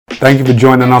Thank you for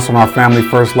joining us on our Family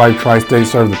First Life Tri-State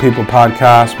Serve the People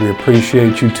podcast. We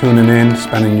appreciate you tuning in,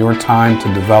 spending your time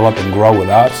to develop and grow with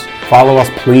us. Follow us,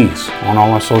 please, on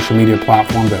all our social media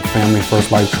platforms at Family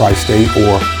First Life Tri-State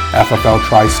or FFL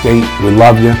Tri-State. We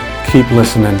love you. Keep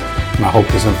listening, and I hope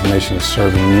this information is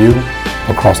serving you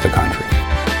across the country.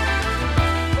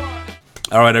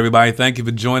 All right, everybody, thank you for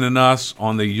joining us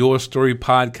on the Your Story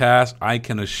podcast. I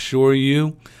can assure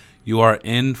you, you are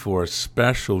in for a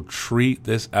special treat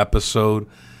this episode.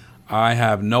 I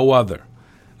have no other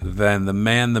than the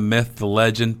man, the myth, the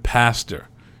legend, Pastor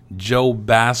Joe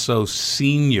Basso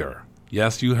Sr.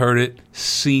 Yes, you heard it,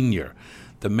 Sr.,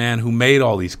 the man who made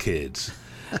all these kids.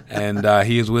 And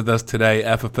he is with us today,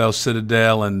 FFL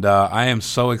Citadel, and I am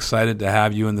so excited to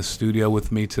have you in the studio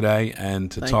with me today and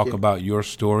to talk about your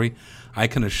story. I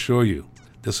can assure you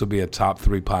this will be a top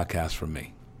 3 podcast for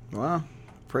me. Wow.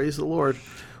 Praise the Lord.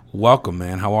 Welcome,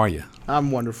 man. How are you?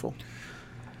 I'm wonderful.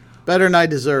 Better than I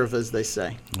deserve, as they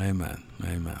say. Amen.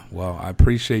 Amen. Well, I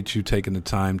appreciate you taking the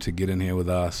time to get in here with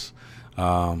us.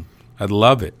 I'd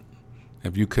love it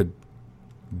if you could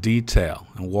detail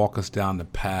and walk us down the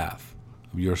path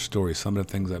of your story, some of the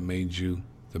things that made you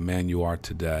the man you are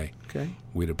today. Okay.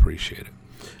 We'd appreciate it.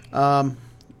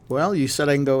 Well, you said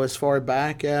I can go as far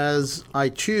back as I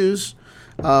choose.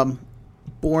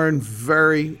 Born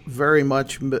very, very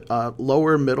much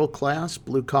lower middle class,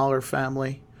 blue collar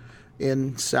family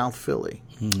in South Philly.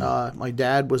 My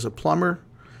dad was a plumber,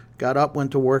 got up,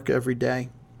 went to work every day.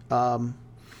 My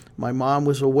mom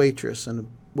was a waitress in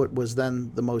what was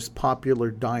then the most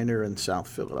popular diner in South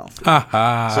Philadelphia.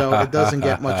 So it doesn't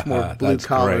get much more blue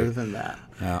collar than that.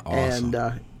 Awesome.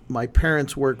 And my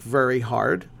parents worked very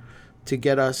hard to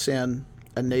get us in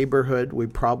a neighborhood we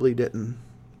probably didn't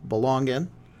belong in,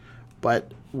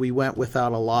 but we went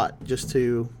without a lot just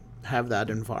to have that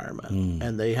environment,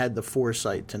 and they had the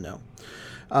foresight to know.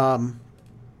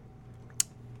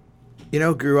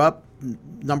 Grew up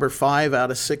number 5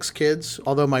 out of 6 kids,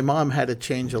 although my mom had a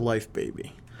change of life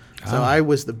baby. So I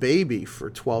was the baby for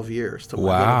 12 years till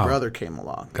my little brother came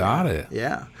along. Got it.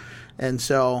 Yeah. And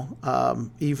so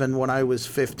even when I was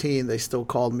 15, they still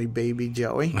called me Baby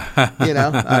Joey,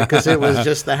 because it was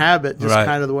just the habit,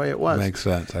 kind of the way it was. Makes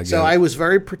sense. I was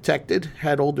very protected,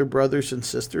 had older brothers and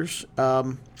sisters.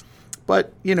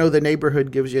 But, the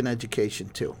neighborhood gives you an education,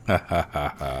 too.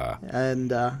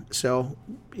 And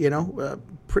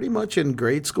pretty much in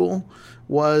grade school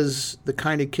was the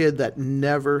kind of kid that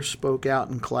never spoke out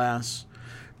in class.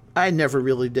 I never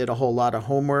really did a whole lot of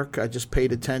homework. I just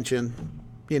paid attention.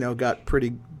 Got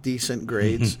pretty decent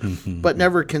grades, but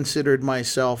never considered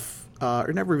myself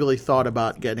or never really thought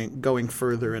about going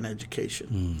further in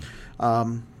education. I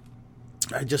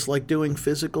just like doing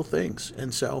physical things.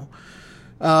 And so,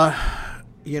 high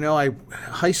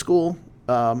school,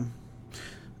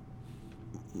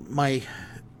 my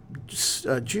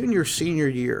junior, senior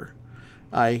year,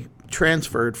 I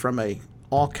transferred from a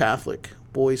all-Catholic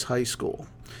boys' high school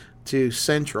to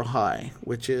Central High,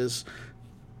 which is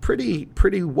pretty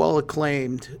well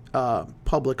acclaimed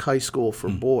public high school for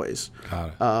boys.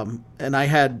 And I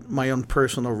had my own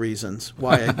personal reasons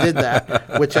why I did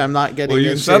that, which I'm not getting into.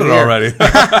 Well, you said it here. already.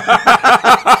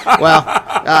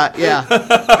 Yeah.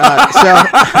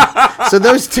 So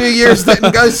those 2 years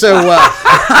didn't go so well.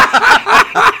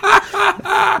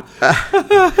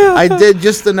 I did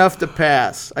just enough to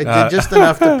pass. By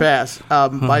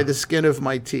the skin of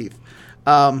my teeth.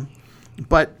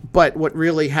 But what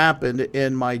really happened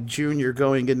in my junior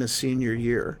going into senior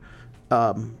year,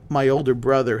 my older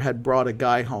brother had brought a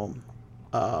guy home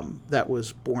that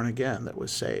was born again, that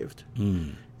was saved.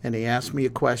 And he asked me a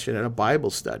question at a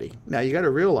Bible study. Now, you got to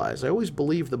realize, I always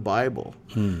believed the Bible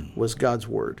was God's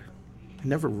word. I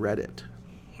never read it.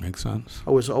 Makes sense.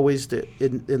 I was always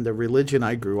in the religion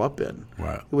I grew up in.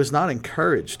 Right. It was not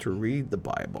encouraged to read the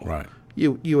Bible. Right.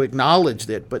 You acknowledged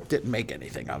it, but didn't make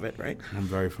anything of it, right? I'm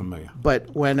very familiar.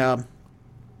 But when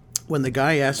the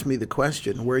guy asked me the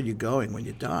question, where are you going when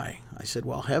you die? I said,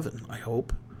 well, heaven, I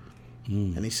hope.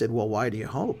 And he said, well, why do you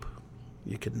hope?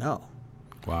 You can know.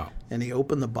 Wow. And he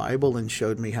opened the Bible and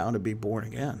showed me how to be born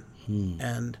again.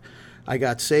 And I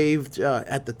got saved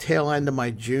at the tail end of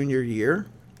my junior year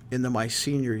into my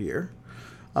senior year.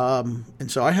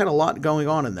 And so I had a lot going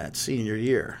on in that senior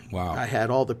year. Wow. I had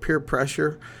all the peer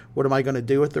pressure. What am I going to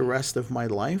do with the rest of my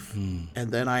life? And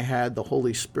then I had the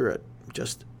Holy Spirit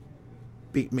just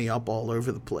beat me up all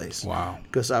over the place. Wow.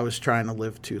 Because I was trying to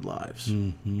live 2 lives.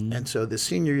 And so the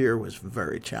senior year was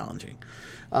very challenging.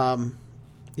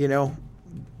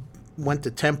 Went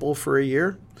to Temple for a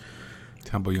year.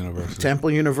 Temple University.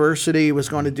 Temple University, was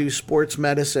going to do sports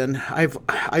medicine.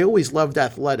 I always loved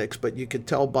athletics, but you could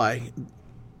tell by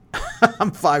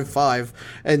I'm 5'5"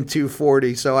 and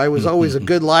 240, so I was always a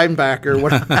good linebacker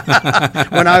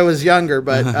when I was younger,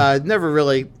 but never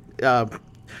really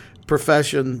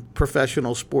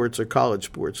professional sports or college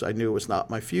sports. I knew it was not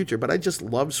my future, but I just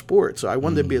loved sports, so I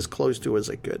wanted to be as close to it as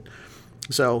I could.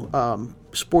 So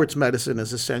sports medicine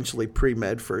is essentially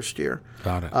pre-med first year.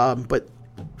 Got it. But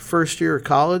first year of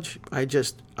college,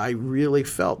 I really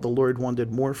felt the Lord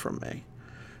wanted more from me.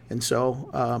 And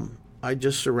so I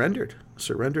just surrendered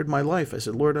my life. I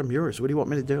said, Lord, I'm yours. What do you want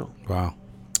me to do? Wow.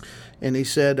 And he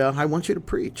said, I want you to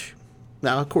preach.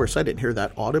 Now, of course, I didn't hear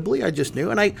that audibly. I just knew.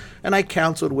 And I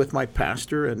counseled with my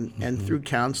pastor, and through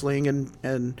counseling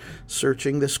and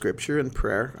searching the scripture and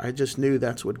prayer, I just knew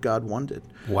that's what God wanted.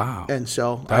 Wow. And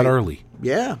so early.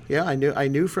 Yeah, I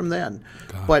knew from then.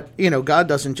 God. But God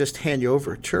doesn't just hand you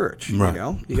over a church. Right.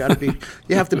 You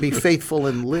have to be faithful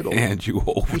in little. Hand you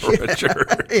over a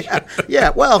church. Yeah.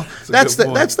 Well, that's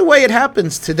the way it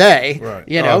happens today. Right.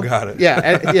 Oh, got it.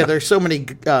 Yeah. There's so many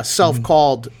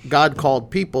self-called,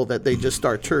 God-called people that they just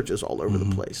start churches all over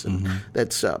the place, and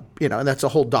that's and that's a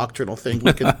whole doctrinal thing.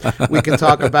 We can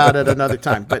talk about it another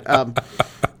time. But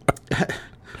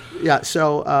yeah.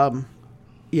 So.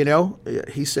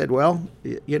 He said, well,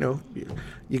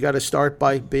 you got to start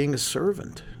by being a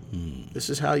servant. This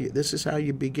is how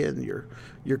you begin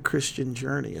your Christian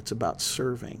journey. It's about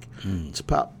serving. It's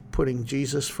about putting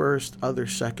Jesus first,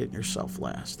 others second, yourself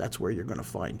last. That's where you're going to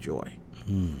find joy.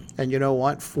 And you know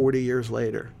what? 40 years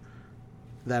later,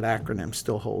 that acronym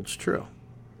still holds true.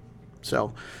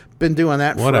 So, been doing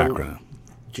that What acronym?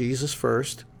 Jesus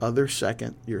first, others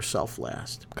second, yourself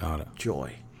last. Got it.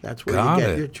 Joy. That's where you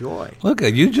get your joy. Look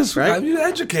at you, right? You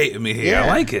educated me here. Yeah, I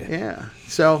like it. Yeah.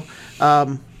 So,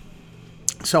 I'm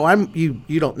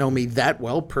you don't know me that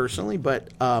well personally,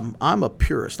 but I'm a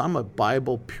purist. I'm a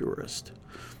Bible purist,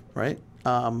 right?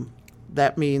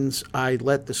 That means I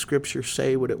let the Scripture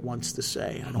say what it wants to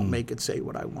say. I don't make it say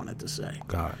what I want it to say.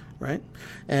 Got it. Right?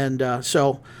 And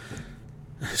so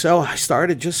I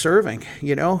started just serving.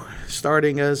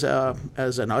 Starting as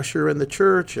an usher in the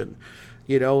church, and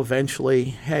eventually,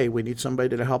 hey, we need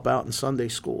somebody to help out in Sunday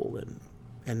school,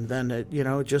 and then it,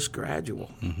 just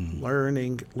gradual,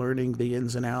 learning the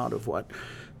ins and outs of what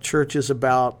church is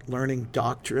about, learning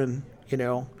doctrine.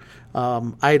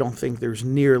 I don't think there's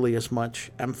nearly as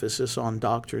much emphasis on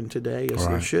doctrine today as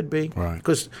there should be,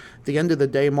 because at the end of the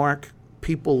day, Mark,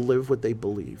 people live what they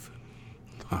believe,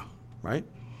 right?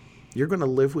 You're going to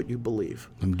live what you believe.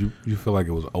 And you feel like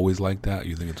it was always like that?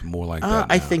 You think it's more like that now?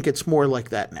 I think it's more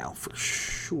like that now, for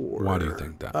sure. Why do you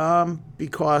think that?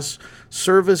 Because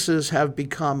services have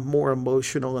become more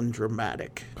emotional and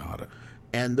dramatic. Got it.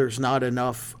 And there's not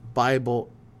enough Bible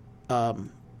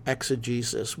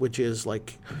exegesis, which is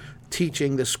like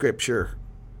teaching the Scripture,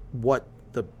 what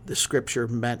the Scripture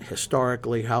meant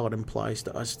historically, how it applies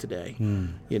to us today.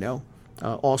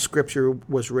 All Scripture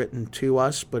was written to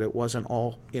us, but it wasn't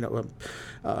all,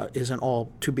 isn't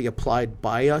all to be applied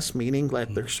by us, meaning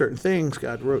that there's certain things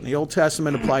God wrote in the Old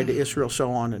Testament, applied to Israel, so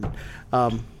on. And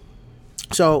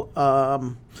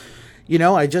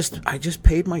I just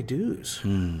paid my dues,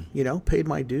 paid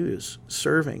my dues,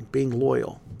 serving, being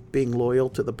loyal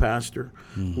to the pastor,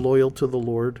 loyal to the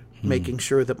Lord, making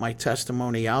sure that my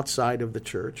testimony outside of the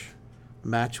church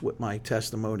match what my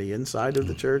testimony inside of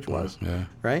the church was,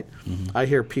 right? I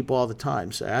hear people all the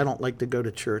time say, I don't like to go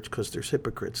to church because there's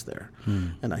hypocrites there.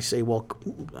 And I say, well,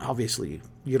 obviously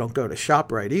you don't go to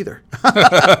ShopRite either.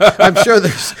 I'm sure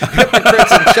there's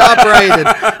hypocrites in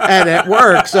ShopRite and at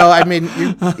work. So, I mean,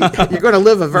 you're going to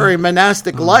live a very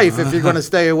monastic life if you're going to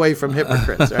stay away from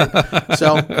hypocrites, right?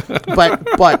 So,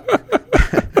 but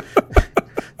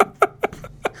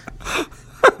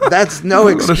that's no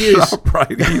excuse.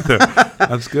 ShopRite either.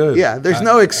 That's good. Yeah, there's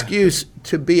no excuse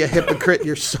to be a hypocrite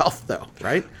yourself, though,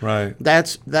 right? Right.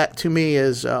 That to me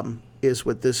is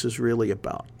what this is really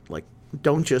about. Like,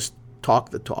 don't just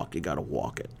talk the talk; you got to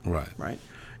walk it. Right. Right.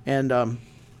 And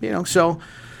so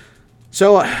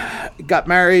got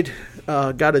married,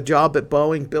 got a job at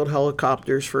Boeing, built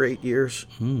helicopters for 8 years,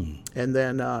 and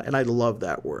then and I loved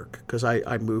that work because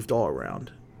I moved all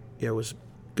around. It was a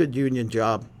good union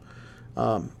job.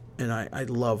 And I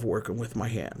love working with my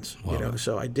hands,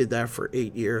 so I did that for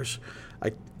 8 years.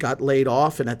 I got laid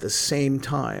off, and at the same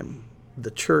time,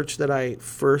 the church that I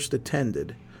first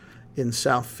attended in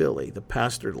South Philly, the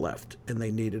pastor left, and they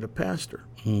needed a pastor.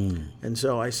 And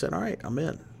so I said, all right, I'm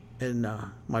in. And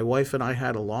my wife and I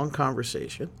had a long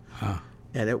conversation,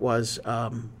 and it was,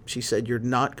 she said, you're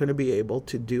not going to be able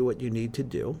to do what you need to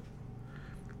do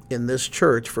in this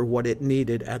church for what it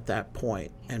needed at that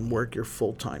point and work your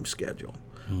full-time schedule.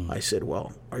 I said,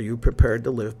 well, are you prepared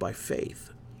to live by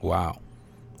faith? Wow.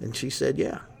 And she said,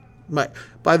 yeah.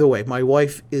 By the way, my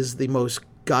wife is the most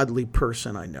godly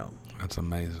person I know. That's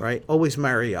amazing. Right? Always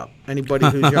marry up. Anybody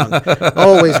who's young,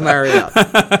 always marry up.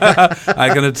 I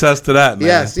can attest to that, man.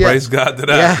 Yes, yes. Praise God to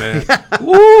that, man. Yeah.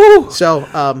 Woo!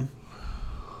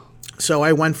 So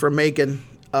I went from making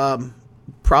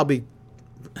probably,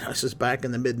 this is back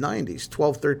in the mid-'90s,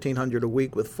 $1,200-1,300 a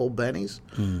week with full bennies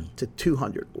to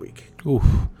 $200 a week. Oof.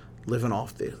 Living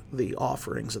off the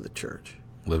offerings of the church.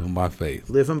 Living by faith.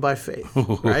 Living by faith,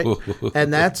 right?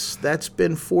 And that's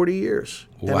been 40 years.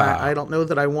 Wow. And I don't know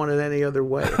that I want it any other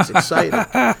way. It's exciting,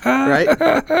 right?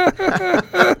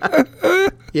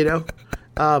 You know?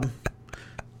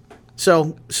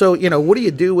 So what do you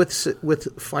do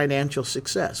with financial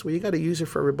success? Well, you got to use it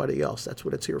for everybody else. That's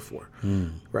what it's here for,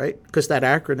 right? Because that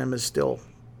acronym is still,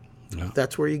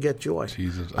 that's where you get joy.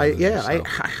 Jesus,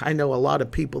 I know a lot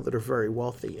of people that are very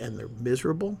wealthy and they're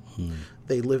miserable.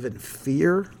 They live in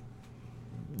fear.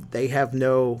 They have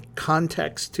no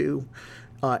context to,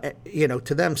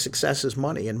 to them, success is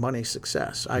money and money is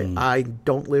success. I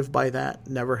don't live by that,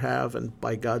 never have, and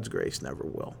by God's grace, never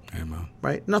will. Amen.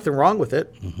 Right? Nothing wrong with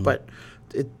it, but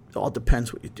it all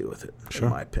depends what you do with it, in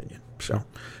my opinion. So,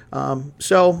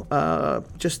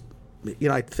 just,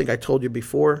 I think I told you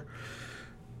before,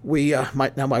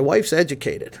 my wife's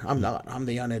educated. I'm not. I'm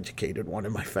the uneducated one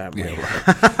in my family. Yeah, right.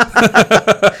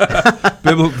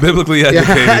 Biblically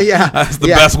educated. That's the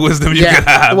best wisdom you can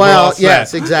have. Well,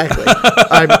 yes, exactly.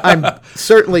 I'm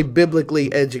certainly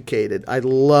biblically educated. I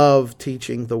love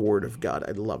teaching the Word of God.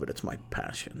 I love it. It's my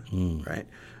passion, right?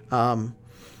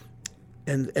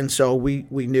 And so we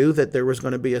knew that there was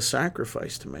going to be a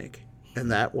sacrifice to make,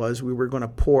 and that was we were going to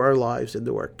pour our lives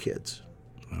into our kids.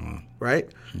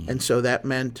 Right? And so that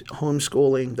meant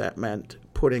homeschooling. That meant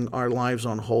putting our lives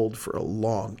on hold for a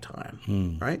long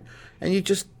time. Right? And you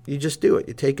just do it.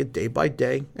 You take it day by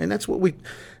day. And that's what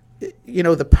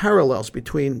the parallels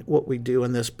between what we do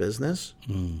in this business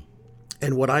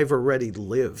and what I've already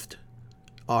lived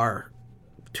are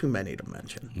too many to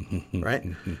mention. Right?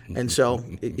 And so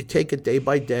you take it day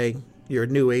by day. You're a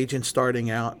new agent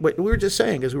starting out. But we were just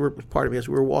saying, as we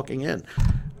were walking in,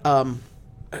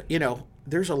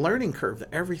 there's a learning curve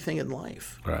to everything in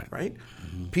life, right?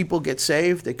 People get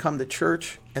saved, they come to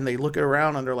church, and they look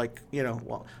around, and they're like,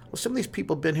 well, some of these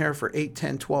people have been here for 8,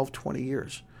 10, 12, 20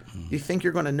 years. You think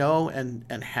you're going to know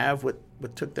and have what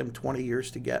took them 20 years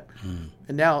to get?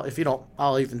 And now, if you don't,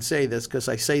 I'll even say this, because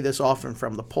I say this often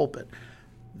from the pulpit,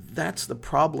 that's the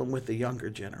problem with the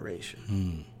younger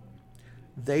generation.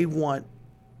 They want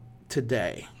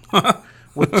today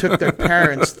what took their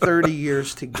parents 30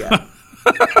 years to get.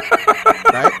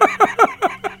 Right?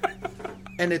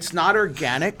 And it's not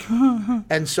organic.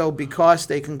 And so because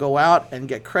they can go out and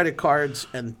get credit cards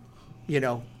and,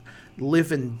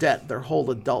 live in debt their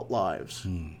whole adult lives,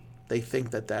 they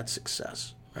think that that's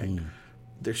success, right?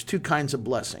 There's two kinds of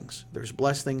blessings. There's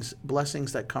blessings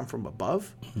that come from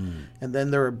above, and then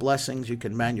there are blessings you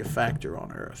can manufacture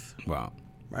on earth. Wow.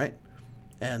 Right?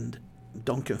 And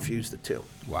don't confuse the two.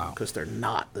 Wow. Because they're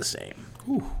not the same.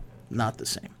 Not the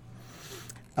same.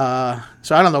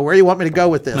 So I don't know where you want me to go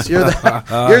with this. You're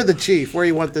the chief. Where do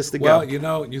you want this to go?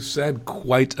 Well, you said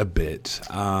quite a bit,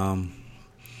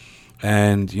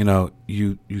 and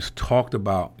you talked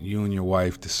about you and your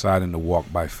wife deciding to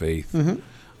walk by faith,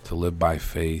 to live by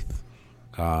faith,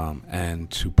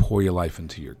 and to pour your life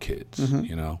into your kids.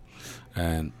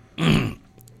 And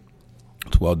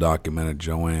it's well documented.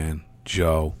 Joanne,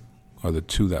 Joe are the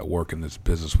two that work in this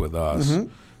business with us.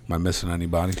 Am I missing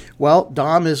anybody? Well,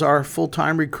 Dom is our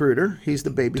full-time recruiter. He's the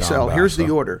baby. So here's the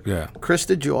order. Yeah.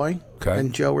 Krista Joy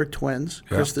and Joe are twins.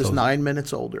 Yeah, Krista's 9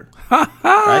 minutes older.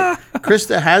 Right?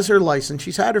 Krista has her license.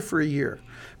 She's had her for a year.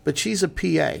 But she's a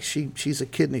PA. She's a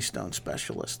kidney stone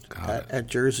specialist at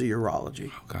Jersey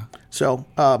Urology. Okay. So,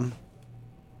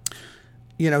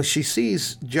 she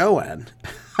sees Joanne.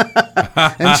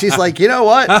 And she's like, you know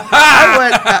what? I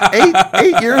went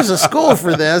 8 years of school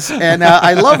for this, and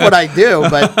I love what I do,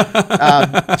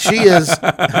 but she is,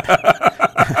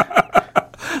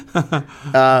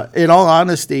 in all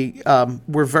honesty,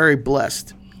 we're very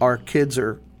blessed. Our kids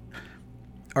are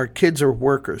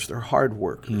workers. They're hard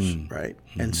workers, right?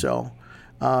 And so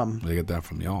they get that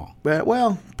from y'all.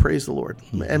 Well, praise the Lord.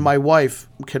 And my wife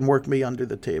can work me under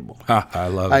the table. I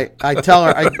love it. I tell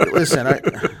her, listen,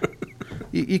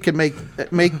 you can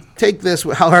take this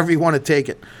however you want to take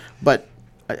it, but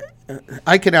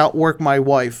I can outwork my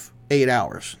wife 8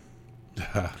 hours,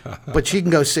 but she can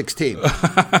go 16.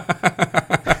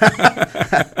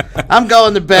 I'm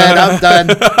going to bed. I'm done.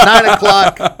 9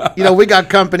 o'clock. We got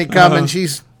company coming.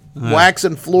 She's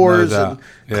waxing floors No and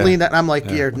doubt. clean that. And I'm like,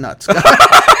 you're nuts. Go to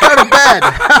bed.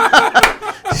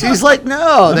 She's like,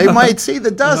 no, they might see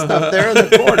the dust up there in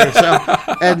the corner. So,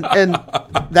 and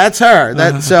that's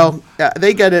her. So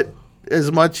they get it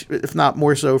as much, if not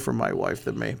more so, from my wife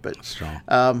than me. But Strong.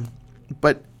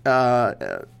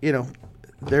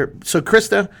 So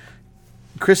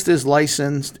Krista's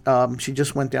licensed. She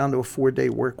just went down to a 4-day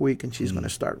work week, and she's going to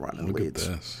start running Look leads.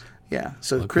 at this. Yeah,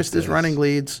 so Look at Krista's this. running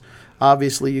leads.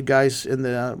 Obviously, you guys in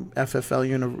the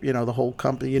FFL, the whole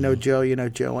company, Joe,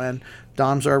 Joanne.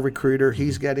 Dom's our recruiter.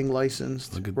 He's getting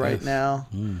licensed Look at right this. now.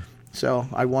 So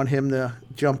I want him to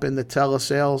jump into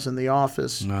telesales in the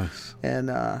office. Nice. And,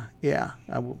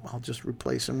 I'll just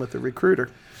replace him with a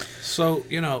recruiter. So,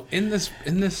 in this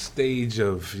stage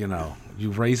of,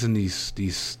 you raising these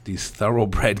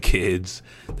thoroughbred kids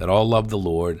that all love the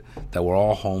Lord, that were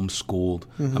all homeschooled.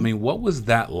 I mean, what was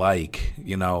that like,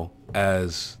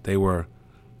 as they were?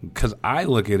 Because I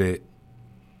look at it,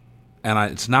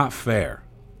 and it's not fair,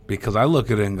 because I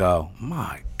look at it and go,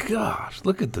 my gosh,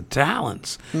 look at the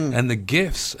talents and the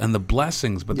gifts and the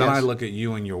blessings. But then Yes. I look at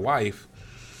you and your wife,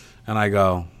 and I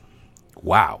go,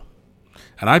 wow.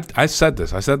 And I said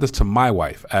this to my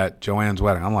wife at Joanne's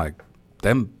wedding. I'm like,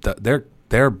 they're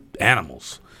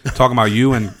animals. Talking about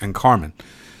you and Carmen.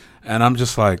 And I'm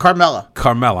just like, Carmela.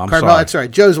 I'm sorry. That's right.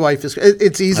 Joe's wife is.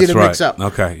 It's easy That's to mix right. up.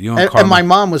 Okay, you and And Carmela. my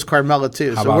mom was Carmela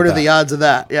too. How So about what are that? the odds of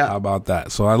that? Yeah. How about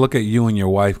that? So I look at you and your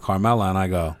wife, Carmela, and I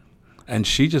go, and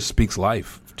she just speaks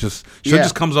life. She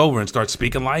just comes over and starts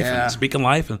speaking life Yeah. and speaking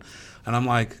life, and I'm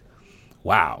like,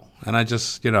 wow. And I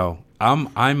just, I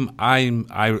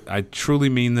truly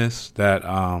mean this,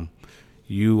 that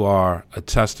you are a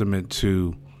testament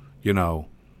to,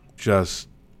 just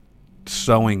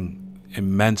sowing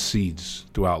immense seeds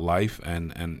throughout life,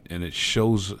 and it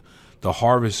shows, the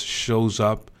harvest shows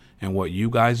up in what you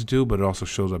guys do, but it also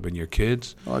shows up in your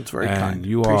kids. Well, it's very and kind.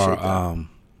 you Appreciate are,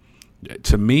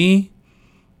 to me,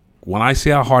 when I see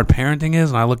how hard parenting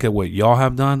is, and I look at what y'all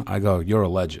have done, I go, you're a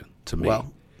legend to me.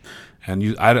 Well,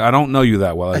 and I don't know you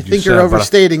that well. I As you think said, you're but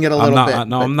overstating it a little I'm not,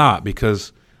 bit. I'm not,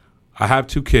 because I have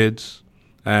 2 kids,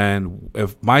 and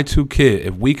if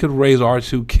we could raise our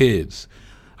 2 kids,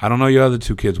 I don't know your other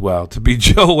 2 kids well, to be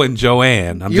Joe and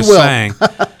Joanne. I'm You just will. saying,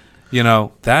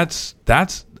 that's.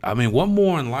 I mean, what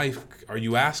more in life are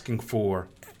you asking for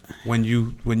when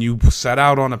you set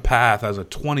out on a path as a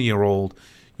 20-year-old?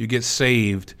 You get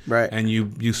saved, Right. and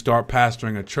you start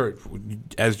pastoring a church.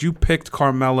 As you picked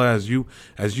Carmela, as you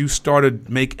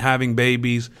started having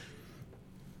babies,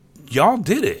 y'all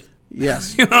did it.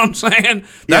 yes. You know what I'm saying?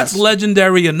 That's Yes.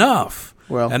 legendary enough.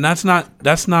 Well- and that's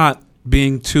not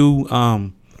being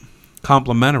too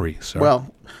complimentary, sir.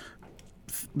 Well,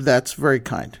 that's very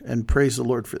kind, and praise the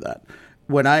Lord for that.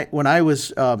 When I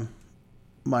was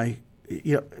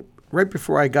right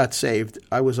before I got saved,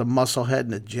 I was a musclehead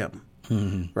in a gym,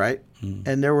 right?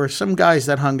 And there were some guys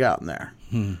that hung out in there,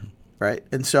 right?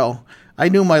 And so I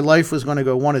knew my life was going to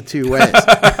go one of 2 ways.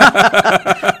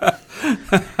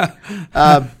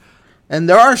 And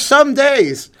there are some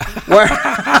days where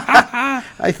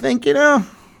I think, Hitman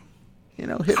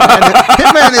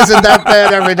isn't that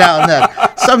bad every now and then.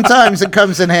 Sometimes it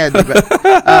comes in handy.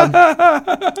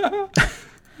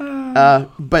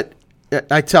 But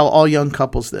I tell all young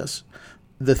couples this.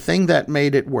 The thing that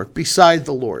made it work, beside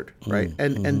the Lord, right?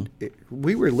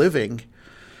 We were living,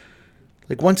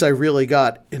 like once I really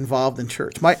got involved in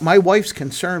church, my wife's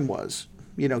concern was,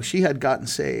 she had gotten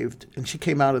saved, and she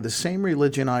came out of the same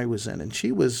religion I was in. And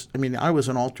she was, I was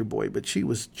an altar boy, but she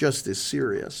was just as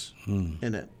serious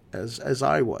in it as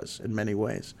I was in many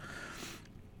ways.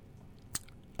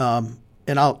 And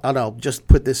I'll just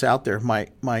put this out there.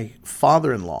 My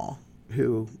father-in-law,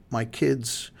 who my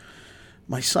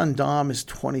son Dom is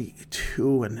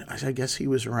 22, and I guess he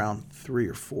was around 3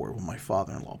 or 4 when my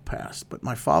father-in-law passed. But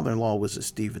my father-in-law was a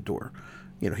stevedore.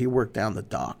 He worked down the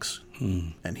docks,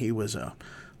 and he was a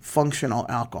functional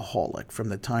alcoholic from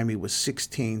the time he was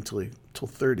 16 till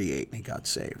 38, and he got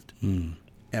saved. And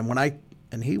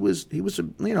he was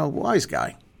a wise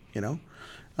guy,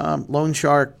 loan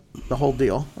shark, the whole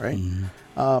deal, right?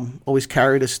 Always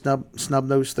carried a snub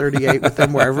nose 38 with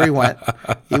him wherever he went.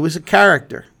 He was a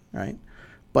character, right?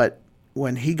 But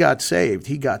when he got saved,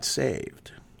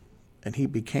 and he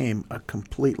became a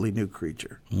completely new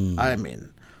creature.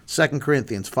 2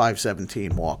 Corinthians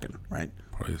 5:17, walking, right?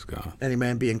 Praise God. Any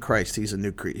man be in Christ, he's a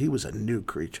new creature. He was a new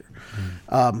creature.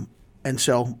 And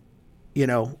so,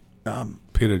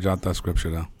 Peter, jot that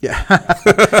scripture down. yeah.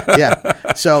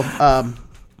 Yeah. So,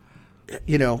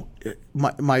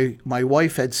 my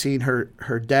wife had seen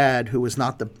her dad, who was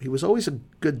he was always a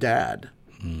good dad,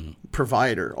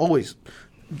 provider, always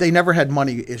they never had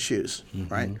money issues,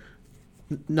 right?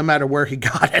 No matter where he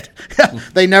got it,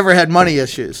 they never had money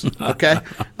issues. Okay,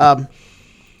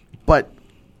 but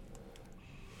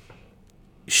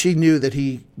she knew that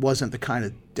he wasn't the kind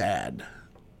of dad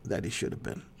that he should have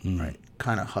been, right?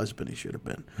 Kind of husband he should have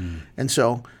been, and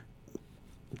so,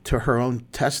 to her own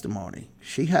testimony,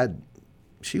 she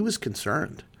was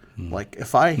concerned. Like,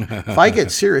 if I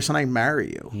get serious and I marry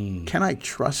you, can I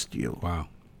trust you? Wow.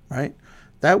 Right?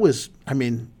 That was,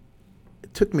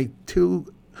 it took me two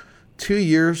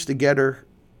years to get her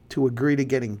to agree to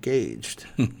get engaged,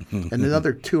 and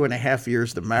another 2.5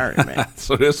 years to marry me.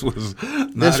 So this was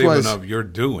not even of your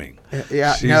doing.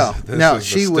 Yeah,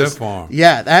 she was. Stiff arm.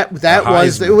 Yeah, that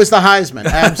was, it was the Heisman,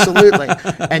 absolutely.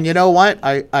 And you know what?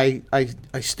 I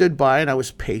stood by and I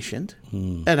was patient,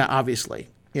 and obviously,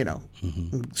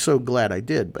 I'm so glad I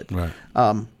did. But right.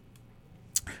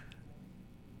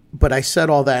 But I said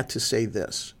all that to say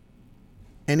this: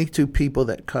 any two people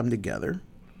that come together,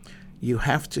 you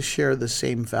have to share the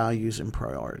same values and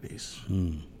priorities.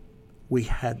 We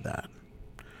had that.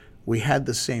 We had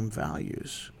the same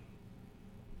values.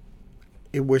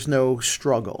 It was no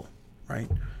struggle, right?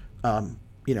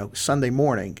 Sunday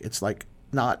morning, it's like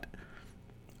not,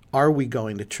 are we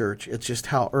going to church? It's just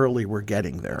how early we're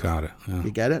getting there. Got it. Yeah.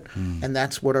 You get it? And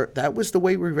that's that was the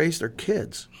way we raised our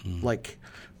kids. Like,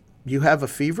 you have a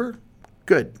fever?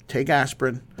 Good. Take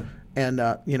aspirin. And,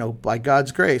 by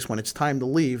God's grace, when it's time to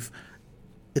leave,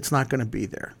 it's not going to be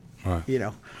there. Right.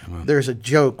 There's a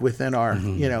joke within our,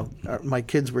 my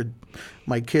kids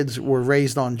were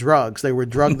raised on drugs. They were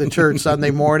drugged to church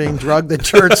Sunday morning, drugged to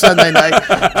church Sunday night,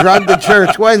 drugged to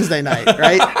church Wednesday night,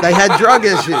 right? They had drug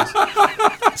issues.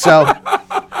 So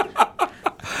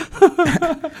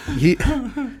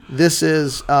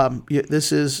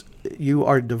you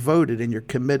are devoted and you're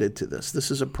committed to this. This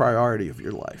is a priority of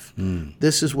your life.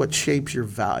 This is what shapes your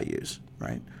values,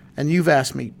 right? And you've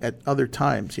asked me at other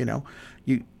times, you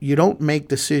don't make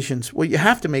decisions. Well, you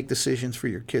have to make decisions for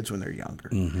your kids when they're younger,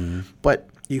 but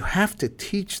you have to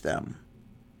teach them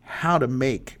how to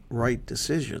make right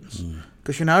decisions,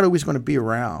 because you're not always going to be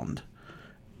around.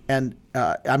 And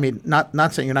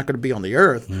not saying you're not going to be on the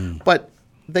earth, but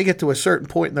they get to a certain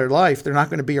point in their life, they're not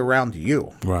going to be around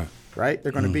you. Right?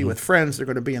 They're going to be with friends. They're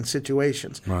going to be in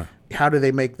situations. Right. How do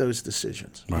they make those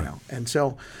decisions? Right. And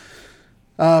so,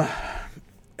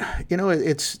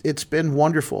 it's been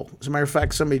wonderful. As a matter of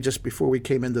fact, somebody just before we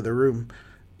came into the room,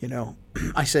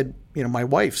 I said, my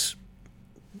wife's,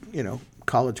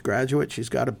 college graduate. She's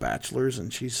got a bachelor's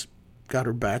and she's got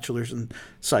her bachelor's in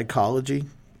psychology.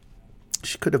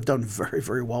 She could have done very,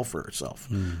 very well for herself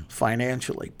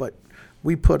financially, but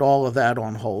we put all of that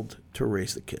on hold to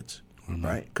raise the kids.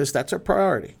 Right, because that's our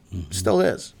priority. Still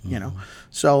is,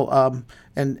 So,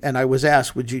 and I was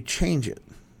asked, would you change it?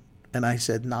 And I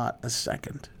said, not a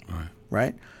second.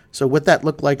 Right. So what that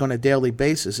looked like on a daily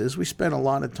basis is we spent a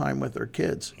lot of time with our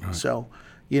kids. Right. So,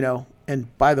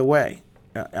 and by the way,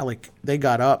 they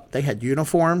got up. They had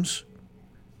uniforms.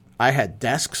 I had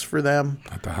desks for them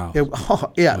at the house.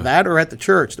 That or at the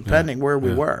church, depending where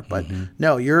we were. But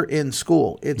no, you're in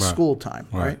school. It's school time.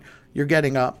 Right. You're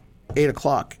getting up. 8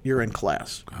 o'clock, you're in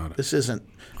class. This isn't,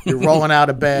 you're rolling out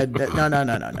of bed.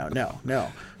 No.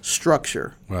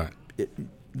 Structure. Right.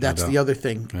 That's the other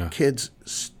thing kids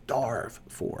starve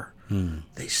for.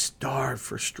 They starve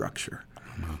for structure.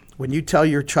 When you tell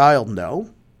your child no,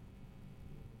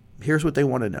 here's what they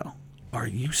want to know. Are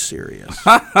you serious?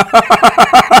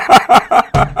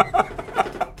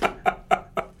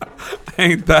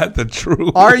 Ain't that the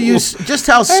truth? Are you, just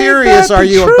how serious are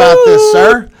you about this,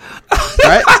 sir?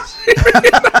 Right?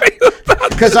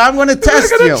 Because I'm going to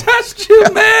test you. They're going to test you,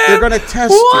 man. They're going to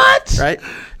test what? you. Right?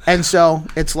 And so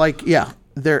it's like,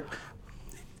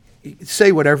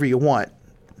 say whatever you want.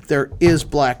 There is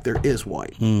black, there is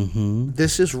white.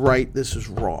 This is right, this is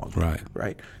wrong.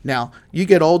 Right. Now, you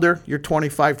get older, you're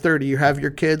 25, 30, you have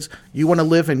your kids. You want to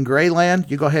live in gray land,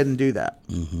 you go ahead and do that.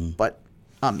 But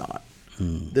I'm not.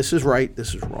 This is right,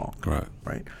 this is wrong.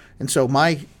 Right. And so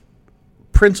my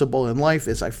principle in life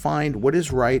is I find what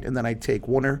is right, and then I take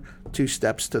 1 or 2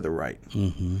 steps to the right.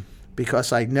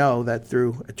 Because I know that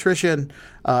through attrition,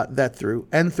 that through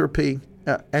entropy,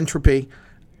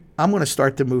 I'm going to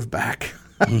start to move back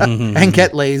and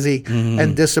get lazy,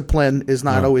 and discipline is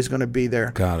not always going to be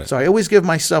there. Got it. So I always give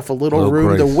myself a little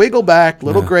room to wiggle back,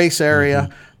 little grace area,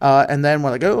 and then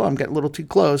when I go, I'm getting a little too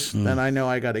close, then I know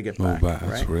I got to get back. That's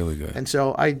right? really good. And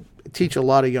so I teach a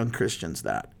lot of young Christians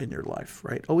that in your life,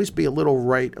 right? Always be a little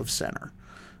right of center.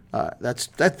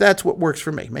 That's what works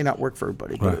for me. May not work for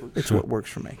everybody, but it's what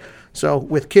works for me. So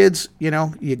with kids, you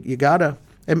gotta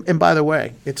And by the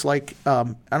way, it's like,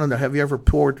 I don't know, have you ever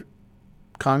poured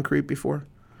concrete before?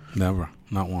 Never.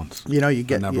 Not once. You know, you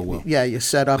get, never will. Yeah, you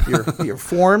set up your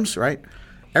forms, right?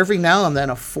 Every now and then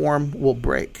a form will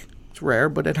break. It's rare,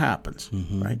 but it happens,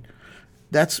 right?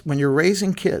 That's when you're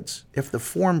raising kids. If the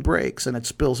form breaks and it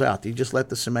spills out, do you just let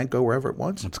the cement go wherever it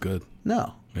wants? That's good.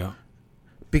 No. Yeah.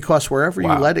 Because wherever you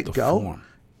let it go, form.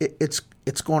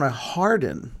 it's going to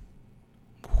harden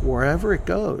wherever it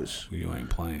goes. You ain't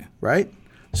playing. Right?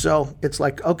 So it's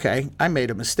like, okay, I made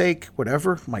a mistake,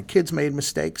 whatever. My kids made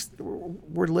mistakes.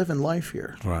 We're living life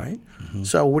here. Right.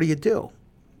 So what do? Do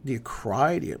you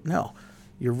cry? No.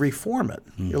 You reform it.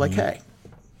 You're like, hey,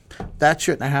 that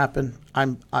shouldn't have happened.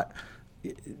 I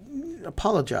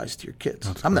apologize to your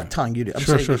kids. I'm not telling you to. I'm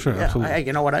saying, sure. Yeah, hey,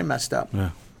 you know what? I messed up.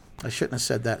 Yeah. I shouldn't have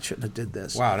said that. Shouldn't have did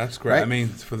this. Wow, that's great. Right? I mean,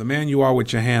 for the man you are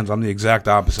with your hands, I'm the exact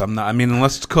opposite. I'm not. I mean,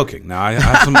 unless it's cooking. Now, I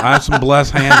have some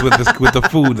blessed hands with the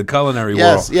food, the culinary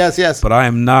world. Yes. But I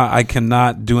am not. I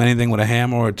cannot do anything with a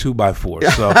hammer or a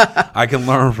 2x4. So I can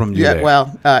learn from you. Yeah. there.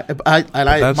 Well, my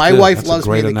good. wife That's a loves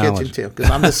me in the great analogy. kitchen too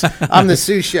because I'm the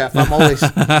sous chef. I'm always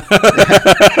not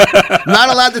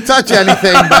allowed to touch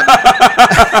anything, but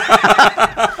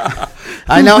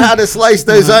I know how to slice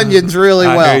those onions really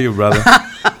well. I hear you, brother.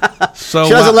 So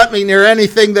She doesn't let me near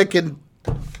anything that can,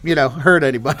 hurt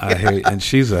anybody. I hear you. And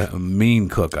she's a mean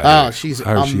cook. She's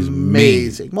I heard she's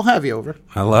amazing. mean. We'll have you over.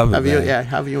 I love it.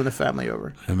 Have you and the family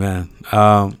over. Amen.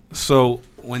 So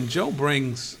when Joe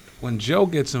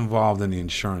gets involved in the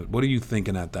insurance, what are you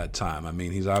thinking at that time? I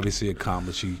mean, he's obviously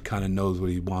accomplished. He kind of knows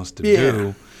what he wants to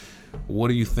do.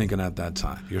 What are you thinking at that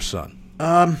time, your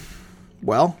son?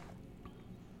 Well,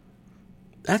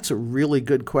 that's a really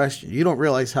good question. You don't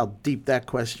realize how deep that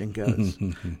question goes.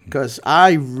 Because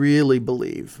I really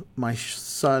believe my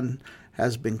son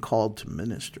has been called to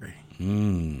ministry.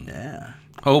 Yeah.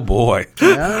 Oh, boy.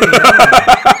 Yeah.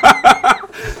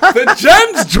 The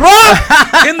gems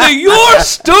drop in the Your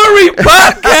Story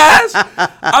podcast.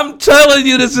 I'm telling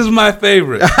you, this is my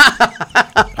favorite.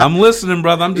 I'm listening,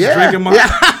 brother. I'm just drinking my... Yeah.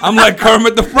 I'm like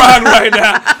Kermit the Frog right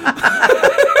now.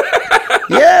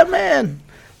 Yeah, man.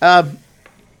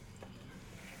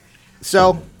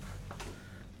 So,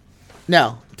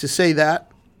 now, to say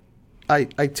that, I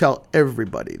tell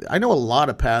everybody that. I know a lot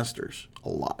of pastors, a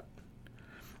lot.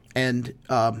 And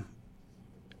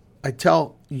I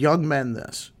tell young men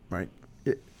this, right?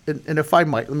 And if I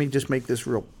might, let me just make this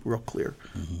real clear.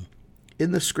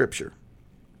 In the scripture,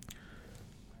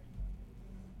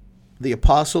 the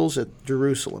apostles at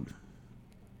Jerusalem,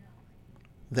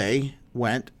 they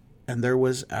went and there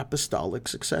was apostolic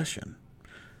succession.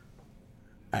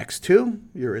 Acts 2,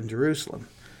 you're in Jerusalem.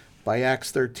 By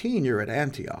Acts 13, you're at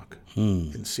Antioch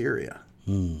in Syria.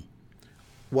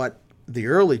 What the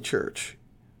early church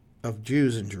of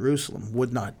Jews in Jerusalem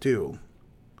would not do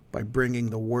by bringing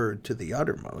the word to the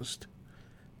uttermost,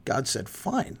 God said,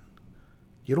 fine,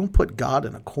 you don't put God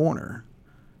in a corner.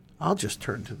 I'll just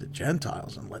turn to the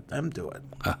Gentiles and let them do it.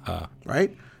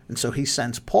 Right? And so he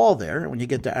sends Paul there. And when you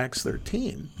get to Acts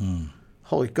 13,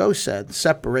 Holy Ghost said,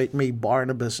 separate me,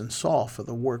 Barnabas and Saul, for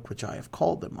the work which I have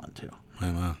called them unto.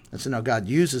 Amen. And so now God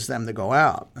uses them to go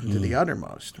out into the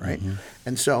uttermost, right?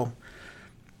 And so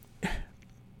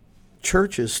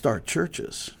churches start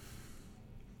churches.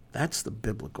 That's the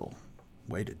biblical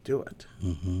way to do it.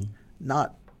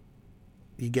 Not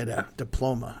you get a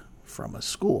diploma from a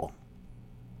school.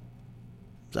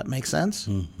 Does that make sense?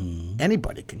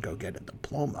 Anybody can go get a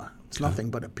diploma. It's nothing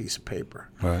but a piece of paper.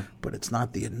 Right. But it's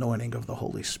not the anointing of the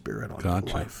Holy Spirit on your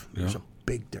life. Yeah. There's a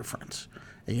big difference.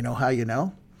 And you know how you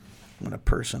know? When a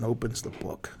person opens the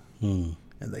book and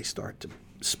they start to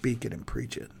speak it and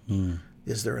preach it.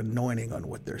 Is there anointing on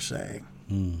what they're saying?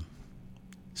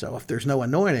 So if there's no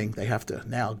anointing, they have to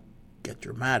now get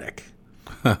dramatic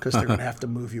because they're going to have to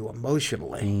move you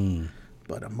emotionally.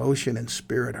 But emotion and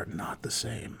spirit are not the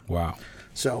same. Wow.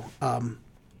 So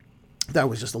that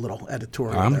was just a little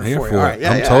editorial. I'm here for it. Right.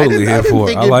 I'm totally here for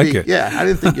it. I like it. Yeah, I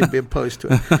didn't think you'd be opposed to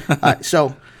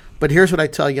it. But here's what I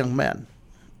tell young men.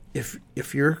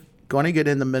 If you're going to get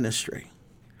in the ministry,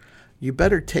 you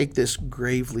better take this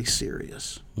gravely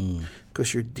serious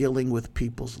because you're dealing with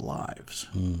people's lives.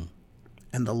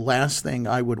 And the last thing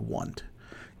I would want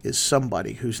is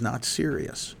somebody who's not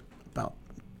serious about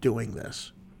doing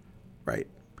this, right?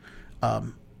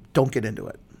 Don't get into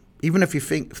it. Even if you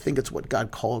think it's what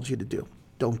God called you to do,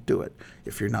 don't do it.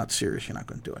 If you're not serious, you're not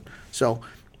going to do it. So,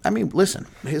 I mean, listen,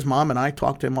 his mom and I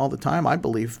talk to him all the time. I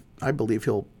believe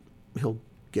he'll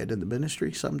get in the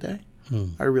ministry someday.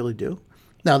 I really do.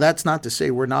 Now, that's not to say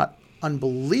we're not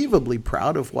unbelievably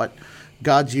proud of what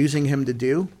God's using him to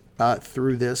do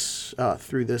through this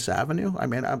avenue. I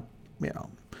mean,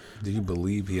 Do you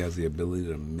believe he has the ability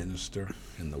to minister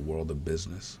in the world of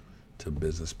business to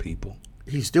business people?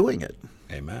 He's doing it.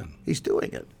 Amen. He's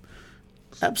doing it.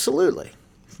 Absolutely.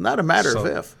 It's not a matter of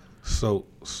if. So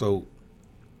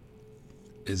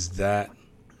is that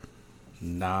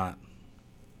not,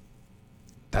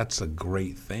 that's a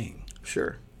great thing.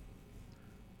 Sure.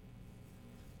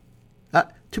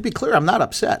 To be clear, I'm not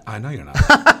upset. I know you're not.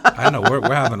 I know we're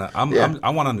having I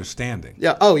want understanding.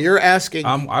 Yeah. Oh, you're asking.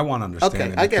 I want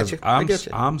understanding. Okay, I get you. I get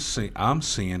you. I'm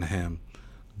seeing him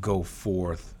go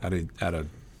forth at a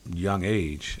young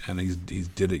age, and he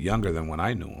did it younger than when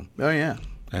I knew him. Oh yeah.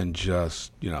 And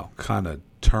just kind of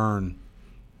turn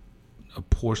a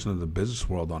portion of the business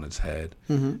world on its head,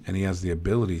 and he has the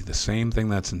ability, the same thing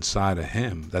that's inside of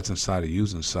him, that's inside of you,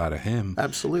 is inside of him.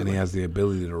 Absolutely. And he has the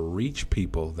ability to reach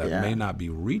people that may not be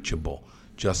reachable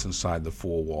just inside the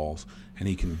four walls, and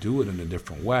he can do it in a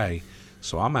different way.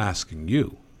 So I'm asking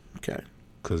you, okay,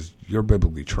 because you're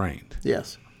biblically trained.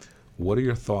 Yes. What are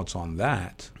your thoughts on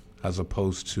that, as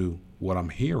opposed to what I'm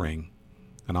hearing?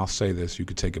 And I'll say this, you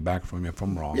could take it back from me if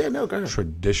I'm wrong. Yeah, no, go ahead.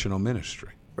 Traditional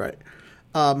ministry. Right.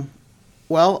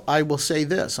 Well, I will say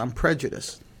this. I'm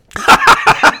prejudiced.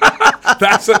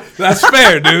 That's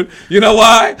fair, dude. You know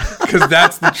why? Because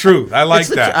that's the truth. I like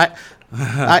that.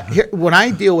 When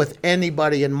I deal with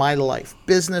anybody in my life,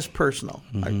 business, personal,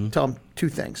 I tell them two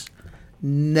things.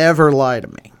 Never lie to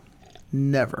me.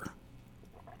 Never.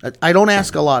 I don't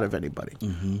ask a lot of anybody.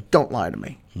 Don't lie to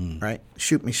me. Right?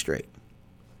 Shoot me straight.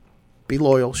 Be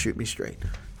loyal. Shoot me straight.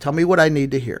 Tell me what I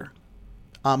need to hear.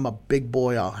 I'm a big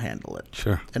boy. I'll handle it.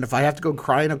 Sure. And if I have to go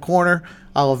cry in a corner,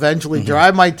 I'll eventually dry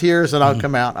my tears and I'll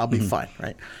come out. I'll be fine.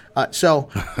 Right.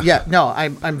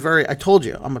 I'm very. I told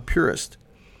you, I'm a purist.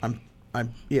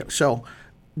 So,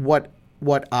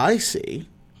 what I see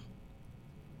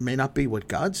may not be what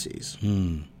God sees.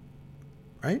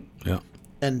 Right. Yeah.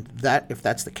 And that, if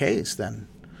that's the case, then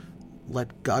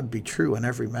let God be true and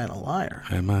every man a liar.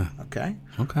 Amen. Okay.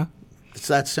 Okay. It's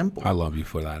that simple. I love you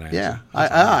for that answer. Yeah,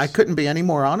 I couldn't be any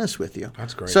more honest with you.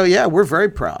 That's great. So yeah, we're very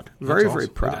proud, very awesome. very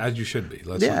proud. As you should be.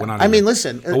 Yeah. We're not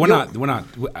listen. But we're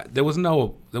not. There was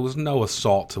no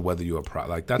assault to whether you were proud.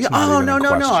 Like that's not even a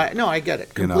question. No, I get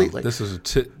it completely. This is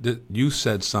you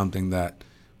said something that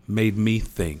made me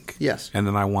think. Yes. And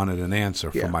then I wanted an answer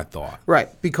for my thought. Right,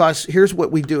 because here's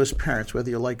what we do as parents, whether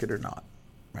you like it or not.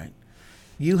 Right,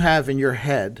 you have in your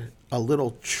head a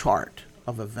little chart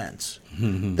of events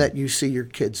that you see your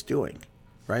kids doing,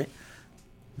 right?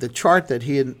 The chart that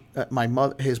he and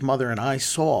his mother and I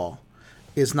saw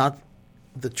is not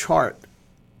the chart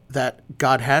that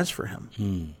God has for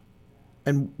him.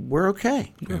 And we're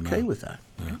okay. We're okay with that.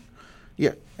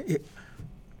 Yeah.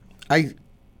 I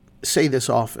say this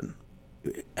often.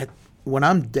 When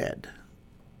I'm dead,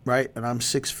 right, and I'm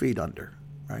 6 feet under,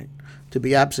 right, to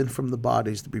be absent from the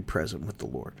body is to be present with the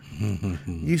Lord.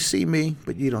 You see me,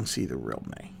 but you don't see the real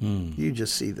me. You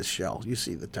just see the shell. You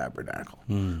see the tabernacle.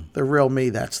 The real me,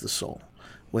 that's the soul.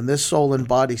 When this soul and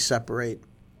body separate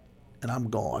and I'm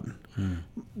gone,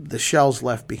 the shell's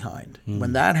left behind.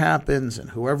 When that happens, and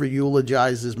whoever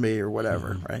eulogizes me or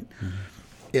whatever, right,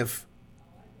 if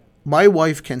my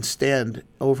wife can stand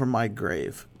over my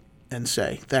grave and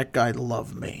say, that guy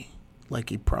loved me like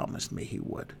he promised me he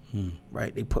would,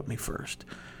 right? He put me first.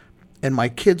 And my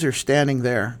kids are standing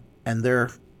there, and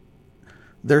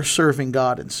they're serving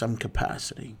God in some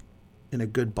capacity in a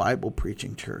good Bible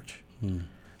preaching church.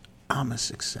 I'm a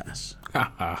success.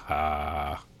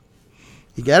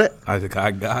 You get it? I think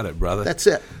I got it, brother. That's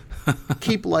it.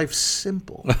 Keep life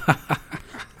simple.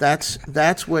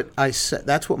 That's what I said.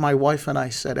 That's what my wife and I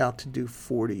set out to do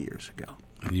 40 years ago.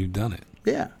 And you've done it.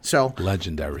 Yeah. So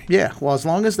legendary. Yeah. Well, as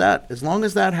long as that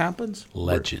happens,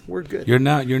 legend. We're good. Your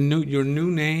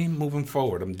new name moving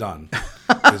forward. I'm done.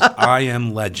 I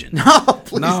am legend. No,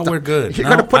 please no, we're good. You're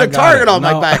gonna put a target on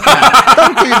my back.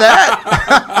 Don't do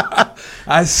that.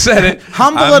 I said it.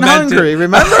 Humble and hungry.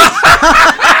 Remember? Did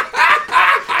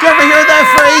you ever hear that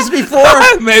phrase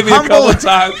before? Maybe a couple of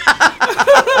times.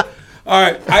 All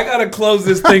right, I gotta close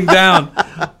this thing down,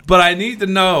 but I need to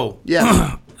know.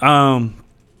 Yeah.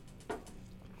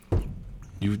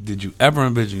 Did you ever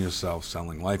envision yourself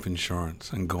selling life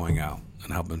insurance and going out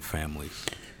and helping families?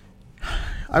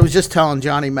 I was just telling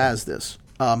Johnny Maz this.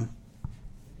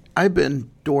 I've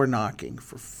been door knocking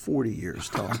for 40 years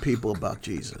telling people about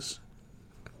Jesus.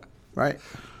 Right?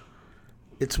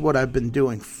 It's what I've been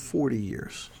doing 40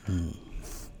 years.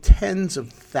 Tens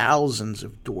of thousands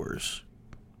of doors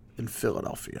in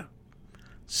Philadelphia,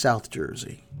 South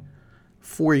Jersey.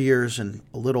 4 years in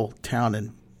a little town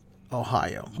in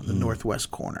Ohio, the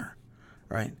northwest corner,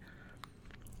 right?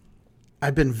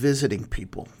 I've been visiting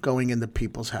people, going into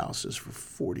people's houses for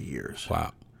 40 years.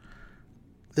 Wow.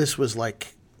 This was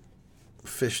like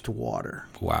fish to water.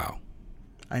 Wow.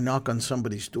 I knock on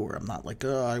somebody's door. I'm not like,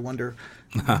 I wonder.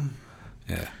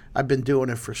 Yeah. I've been doing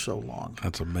it for so long.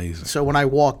 That's amazing. So when I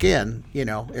walk in,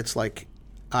 it's like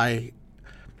I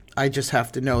just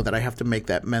have to know that I have to make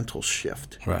that mental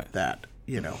shift. Right. That,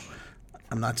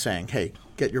 I'm not saying, hey,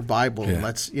 get your Bible and Yeah.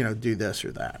 let's, do this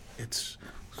or that. It's,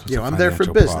 it's a I'm there for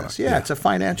financial business. product. Yeah, Yeah. it's a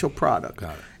financial product.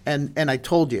 Got it. And I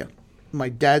told you, my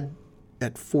dad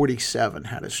at 47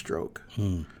 had a stroke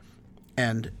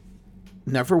and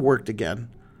never worked again.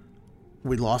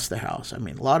 We lost the house. I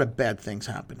mean, a lot of bad things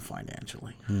happened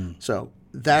financially. So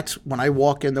that's when I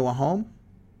walk into a home,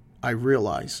 I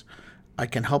realize I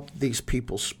can help these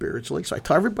people spiritually. So I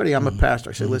tell everybody I'm a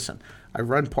pastor. I say, listen, I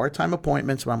run part-time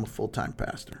appointments, but I'm a full-time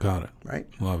pastor. Got it. Right?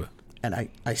 Love it. And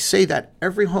I say that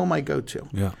every home I go to.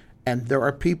 Yeah. And there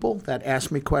are people that ask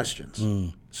me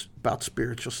questions about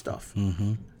spiritual stuff.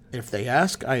 Mm-hmm. If they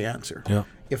ask, I answer. Yeah.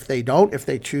 If they don't, if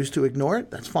they choose to ignore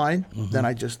it, that's fine. Then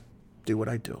I just do what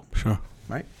I do. Sure.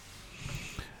 Right?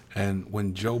 And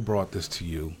when Joe brought this to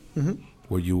you,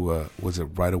 were you was it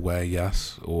right away?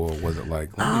 Yes, or was it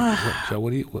like, Joe?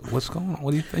 What's going on?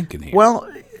 What are you thinking here? Well,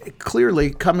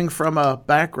 clearly, coming from a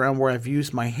background where I've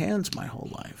used my hands my whole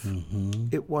life,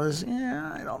 it was,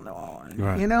 I don't know.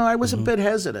 Right. I was a bit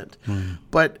hesitant,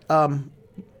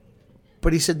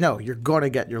 but he said, no, you're going to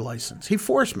get your license. He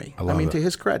forced me. I love it. To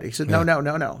his credit. He said, no.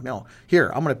 Here,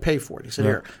 I'm going to pay for it. He said,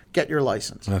 here, get your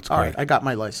license. That's all great. right, I got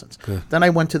my license. Good. Then I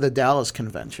went to the Dallas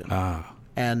convention.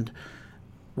 And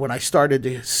when I started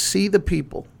to see the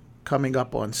people coming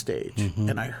up on stage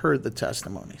and I heard the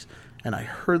testimonies and I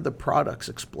heard the products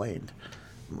explained,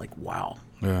 I'm like, wow.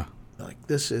 Yeah. Like,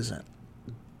 this isn't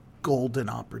golden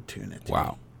opportunity.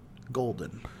 Wow.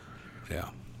 Golden. Yeah.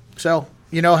 So,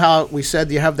 you know how we said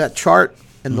you have that chart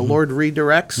and the Lord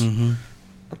redirects?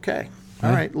 Okay.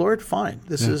 All right, Lord, fine.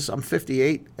 I'm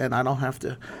 58 and I don't have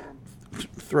to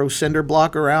throw cinder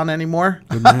block around anymore.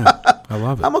 Good man. I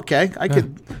love it. I'm okay. I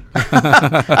could.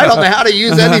 I don't know how to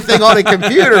use anything on a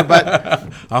computer, but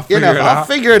I'll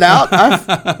figure it out.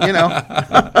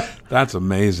 That's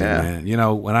amazing, Yeah.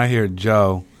 man. When I hear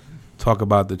Joe talk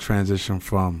about the transition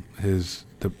from his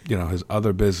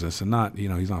other business, and not,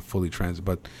 he's not fully transit,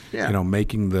 but Yeah.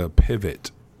 making the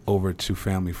pivot over to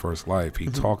Family First Life, he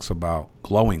talks about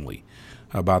glowingly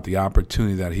about the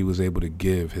opportunity that he was able to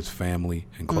give his family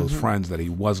and close friends that he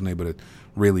wasn't able to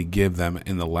really give them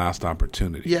in the last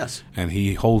opportunity. Yes. And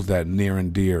he holds that near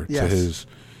and dear to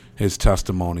his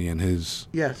testimony and his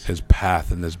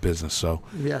path in this business. So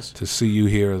to see you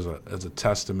here as a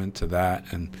testament to that,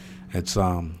 and it's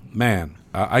man,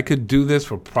 I could do this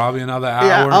for probably another hour.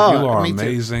 Yeah. You are me too.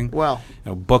 amazing. Well,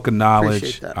 book of knowledge.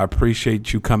 appreciate that. I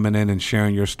appreciate you coming in and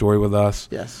sharing your story with us.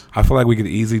 Yes. I feel like we could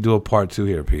easily do a part 2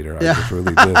 here, Peter. I just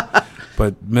really do.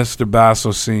 But Mr.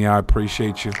 Basso Sr., I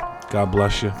appreciate you. God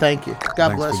bless you. Thank you.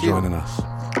 God bless Thanks for you. joining us.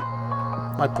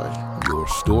 My pleasure. Your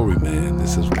story, man.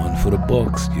 This is one for the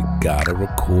books. You gotta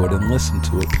record and listen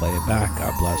to it. Play it back.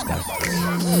 God bless. God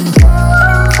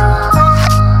bless.